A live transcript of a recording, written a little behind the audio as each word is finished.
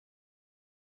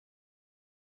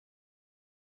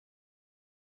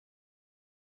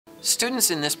Students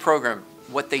in this program,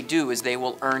 what they do is they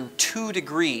will earn 2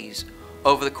 degrees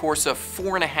over the course of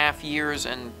 4.5 years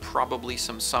and probably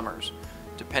some summers,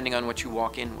 depending on what you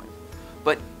walk in with.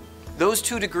 But those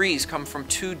 2 degrees come from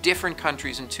 2 different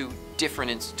countries and 2 different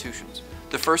institutions.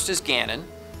 The first is Gannon,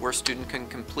 where a student can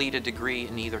complete a degree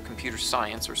in either computer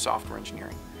science or software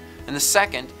engineering. And the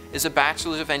second is a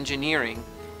Bachelor's of Engineering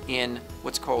in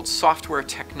what's called software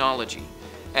technology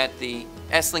at the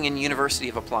Esslingen University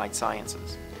of Applied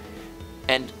Sciences.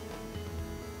 And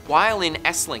while in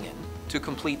Esslingen, to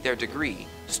complete their degree,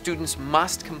 students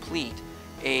must complete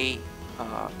a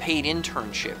paid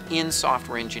internship in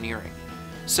software engineering.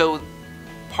 So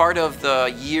part of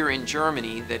the year in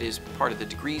Germany that is part of the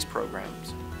degrees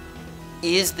programs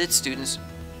is that students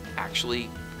actually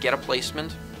get a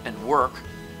placement and work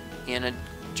in a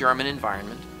German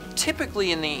environment,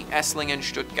 typically in the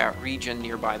Esslingen-Stuttgart region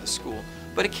nearby the school,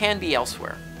 but it can be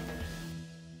elsewhere.